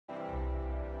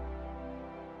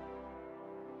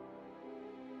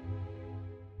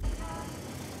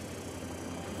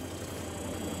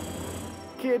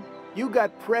kid, you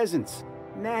got presence.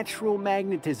 Natural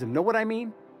magnetism, know what I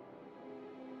mean?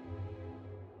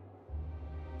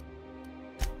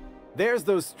 There's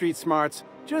those street smarts,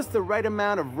 just the right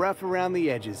amount of rough around the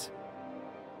edges.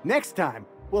 Next time,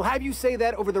 we'll have you say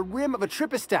that over the rim of a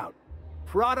Trippistout.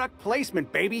 Product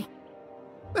placement, baby.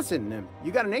 Listen,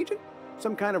 you got an agent?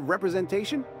 Some kind of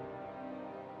representation?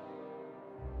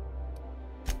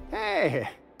 Hey,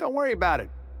 don't worry about it.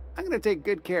 I'm gonna take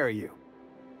good care of you.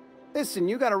 Listen,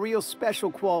 you got a real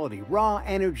special quality, raw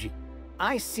energy.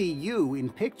 I see you in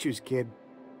pictures, kid.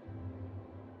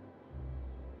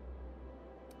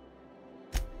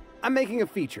 I'm making a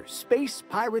feature, Space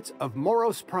Pirates of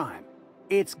Moros Prime.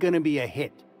 It's gonna be a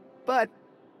hit. But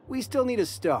we still need a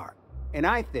star, and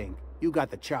I think you got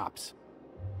the chops.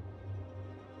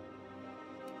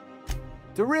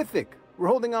 Terrific! We're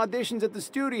holding auditions at the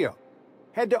studio.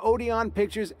 Head to Odeon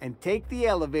Pictures and take the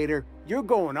elevator. You're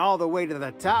going all the way to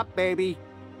the top, baby.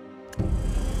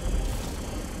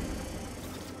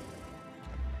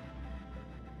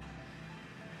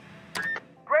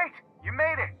 Great! You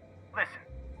made it! Listen,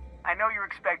 I know you're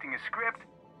expecting a script,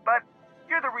 but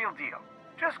you're the real deal.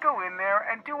 Just go in there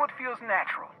and do what feels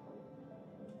natural.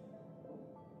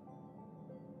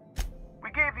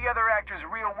 We gave the other actors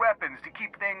real weapons to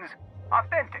keep things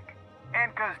authentic. And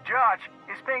because Josh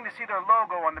is paying to see their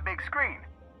logo on the big screen.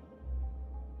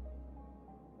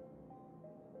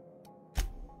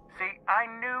 See, I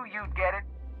knew you'd get it.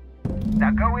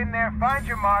 Now go in there, find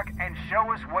your mark, and show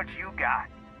us what you got.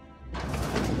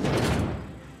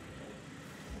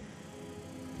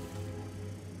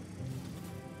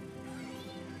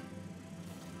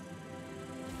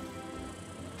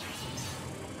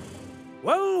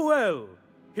 Well, well.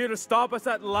 Here to stop us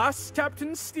at last,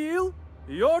 Captain Steele?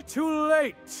 You're too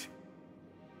late!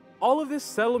 All of this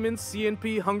Settlement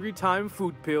CNP Hungry Time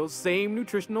food pills, same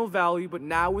nutritional value but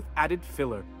now with added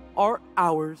filler, are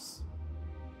ours.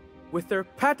 With their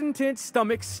patented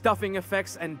stomach stuffing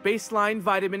effects and baseline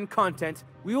vitamin content,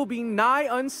 we will be nigh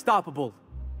unstoppable.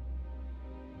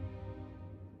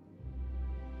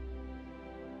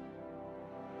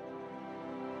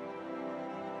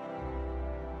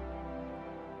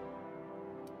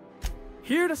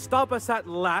 Here to stop us at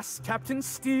last, Captain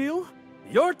Steele?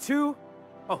 You're too...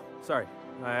 Oh, sorry.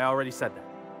 I already said that.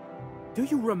 Do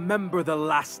you remember the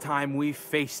last time we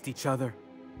faced each other?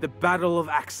 The Battle of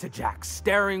Axejack,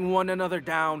 staring one another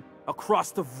down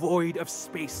across the void of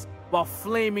space while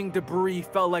flaming debris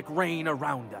fell like rain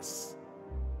around us.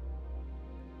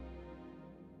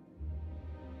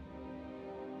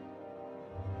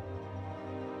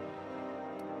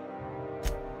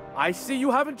 I see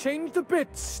you haven't changed a bit,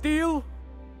 Steele.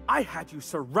 I had you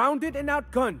surrounded and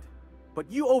outgunned, but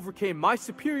you overcame my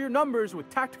superior numbers with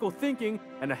tactical thinking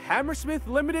and a Hammersmith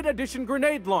limited edition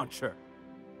grenade launcher.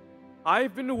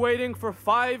 I've been waiting for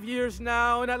 5 years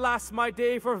now, and at last my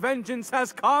day for vengeance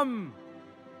has come.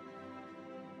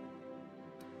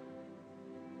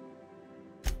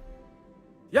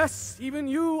 Yes, even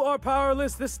you are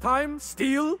powerless this time,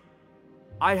 Steele.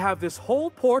 I have this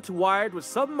whole port wired with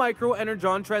sub-micro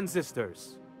energon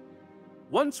transistors.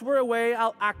 Once we're away,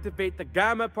 I'll activate the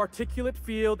gamma particulate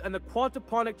field and the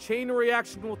quantaponic chain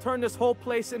reaction will turn this whole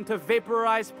place into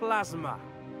vaporized plasma.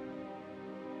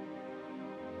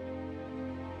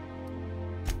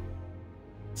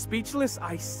 Speechless,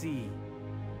 I see.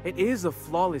 It is a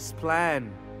flawless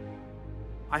plan.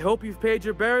 I hope you've paid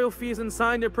your burial fees and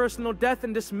signed your personal death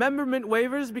and dismemberment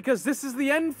waivers because this is the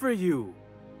end for you.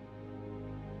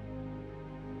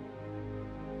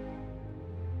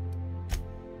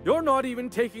 You're not even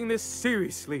taking this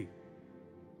seriously.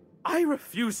 I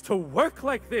refuse to work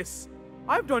like this.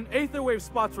 I've done Aetherwave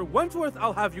spots for Wentworth,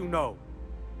 I'll have you know.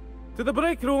 To the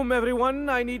break room, everyone.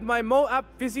 I need my Moab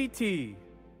fizzy tea.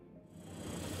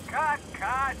 Cut!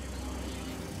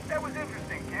 That was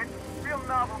interesting, kid. Real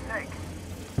novel take.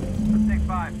 Let's take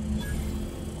 5.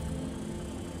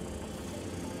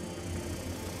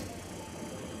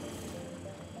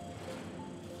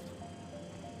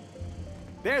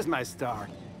 There's my star.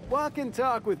 Walk and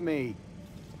talk with me.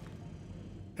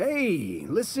 Hey,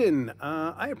 listen,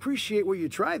 I appreciate what you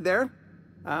tried there.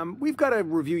 We've got to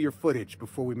review your footage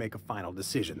before we make a final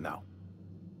decision, though.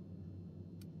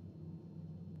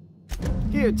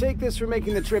 Here, take this for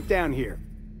making the trip down here.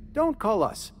 Don't call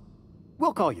us.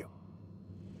 We'll call you.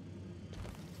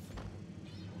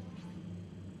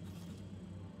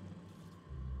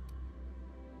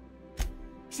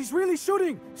 She's really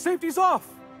shooting! Safety's off!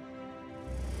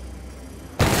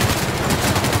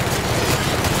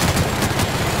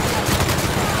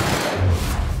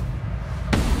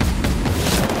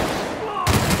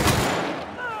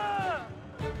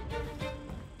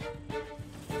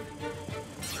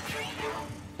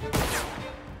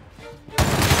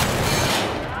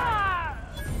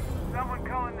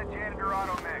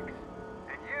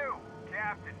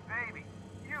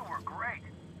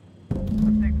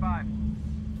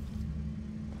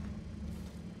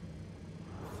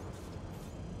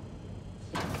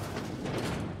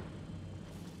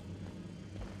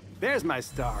 There's my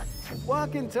star.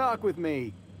 Walk and talk with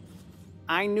me.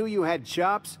 I knew you had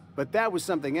chops, but that was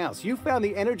something else. You found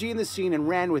the energy in the scene and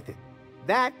ran with it.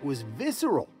 That was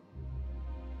visceral.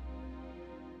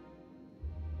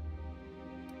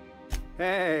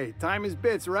 Hey, time is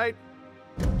bits, right?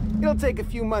 It'll take a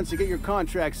few months to get your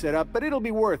contract set up, but it'll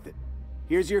be worth it.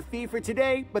 Here's your fee for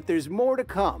today, but there's more to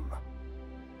come.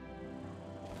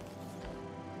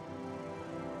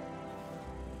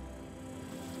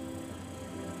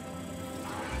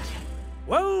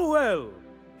 Well, well.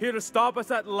 Here to stop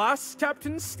us at last,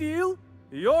 Captain Steele?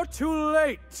 You're too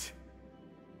late.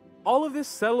 All of this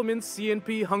settlement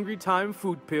CNP Hungry Time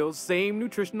food pills, same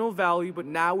nutritional value, but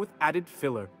now with added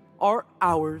filler, are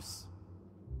ours.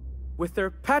 With their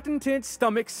patented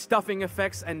stomach stuffing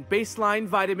effects and baseline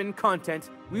vitamin content,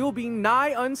 we will be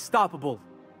nigh unstoppable.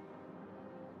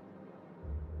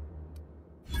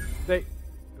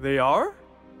 They are?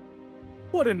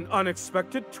 What an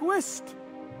unexpected twist.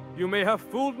 You may have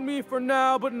fooled me for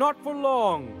now, but not for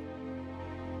long.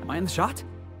 Am I in the shot?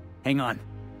 Hang on.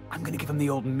 I'm gonna give him the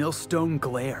old millstone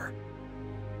glare.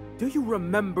 Do you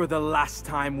remember the last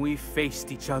time we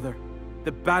faced each other?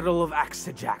 The Battle of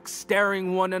Axejack,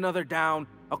 staring one another down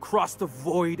across the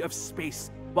void of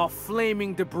space while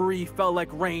flaming debris fell like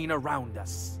rain around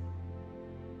us.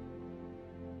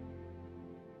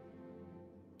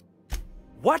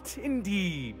 What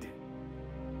indeed?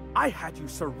 I had you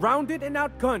surrounded and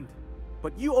outgunned,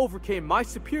 but you overcame my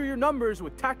superior numbers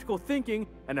with tactical thinking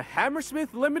and a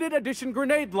Hammersmith limited edition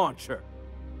grenade launcher.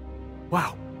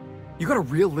 Wow, you got a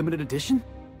real limited edition?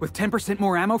 With 10%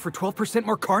 more ammo for 12%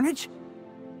 more carnage?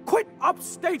 Quit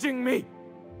upstaging me!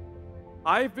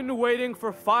 I've been waiting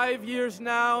for 5 years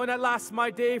now, and at last my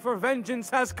day for vengeance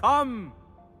has come!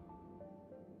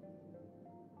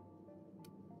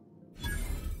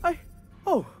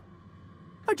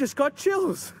 I just got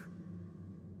chills.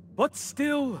 But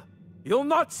still, you'll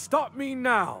not stop me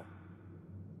now.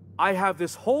 I have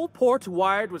this whole port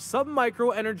wired with sub-micro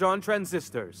energon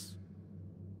transistors.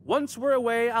 Once we're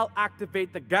away, I'll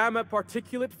activate the gamma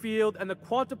particulate field and the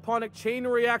quantaponic chain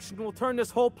reaction will turn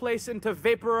this whole place into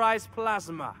vaporized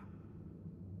plasma.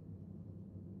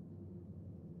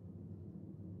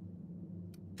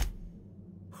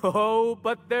 Oh,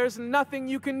 but there's nothing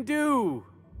you can do.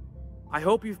 I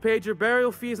hope you've paid your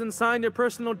burial fees and signed your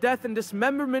personal death and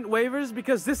dismemberment waivers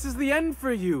because this is the end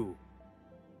for you.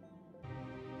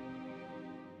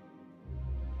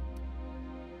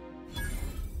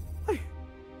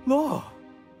 Law,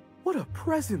 what a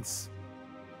presence.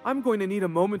 I'm going to need a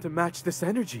moment to match this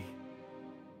energy.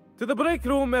 To the break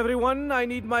room, everyone. I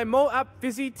need my Moab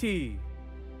fizzy tea.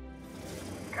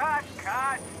 Cut!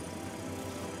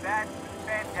 That's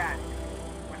fantastic.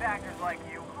 With actors like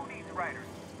you, who needs writers?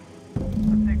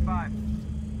 Let's take 5.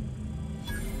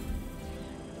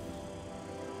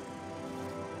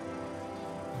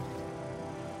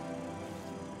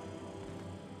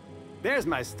 There's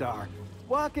my star.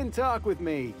 Walk and talk with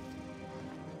me.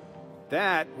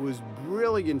 That was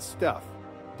brilliant stuff.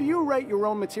 Do you write your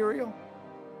own material?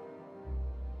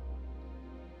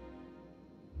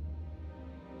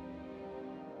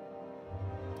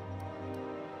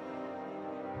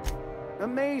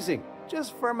 Amazing.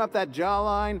 Just firm up that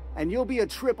jawline, and you'll be a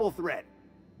triple threat.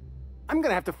 I'm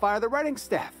gonna have to fire the writing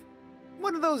staff.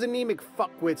 What do those anemic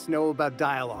fuckwits know about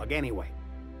dialogue, anyway?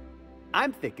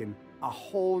 I'm thinking a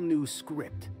whole new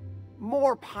script.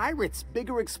 More pirates,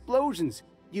 bigger explosions,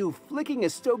 you flicking a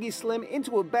Stogie Slim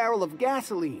into a barrel of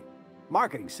gasoline.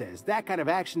 Marketing says that kind of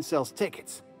action sells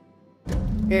tickets.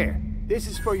 Here, this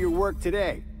is for your work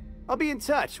today. I'll be in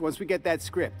touch once we get that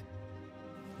script.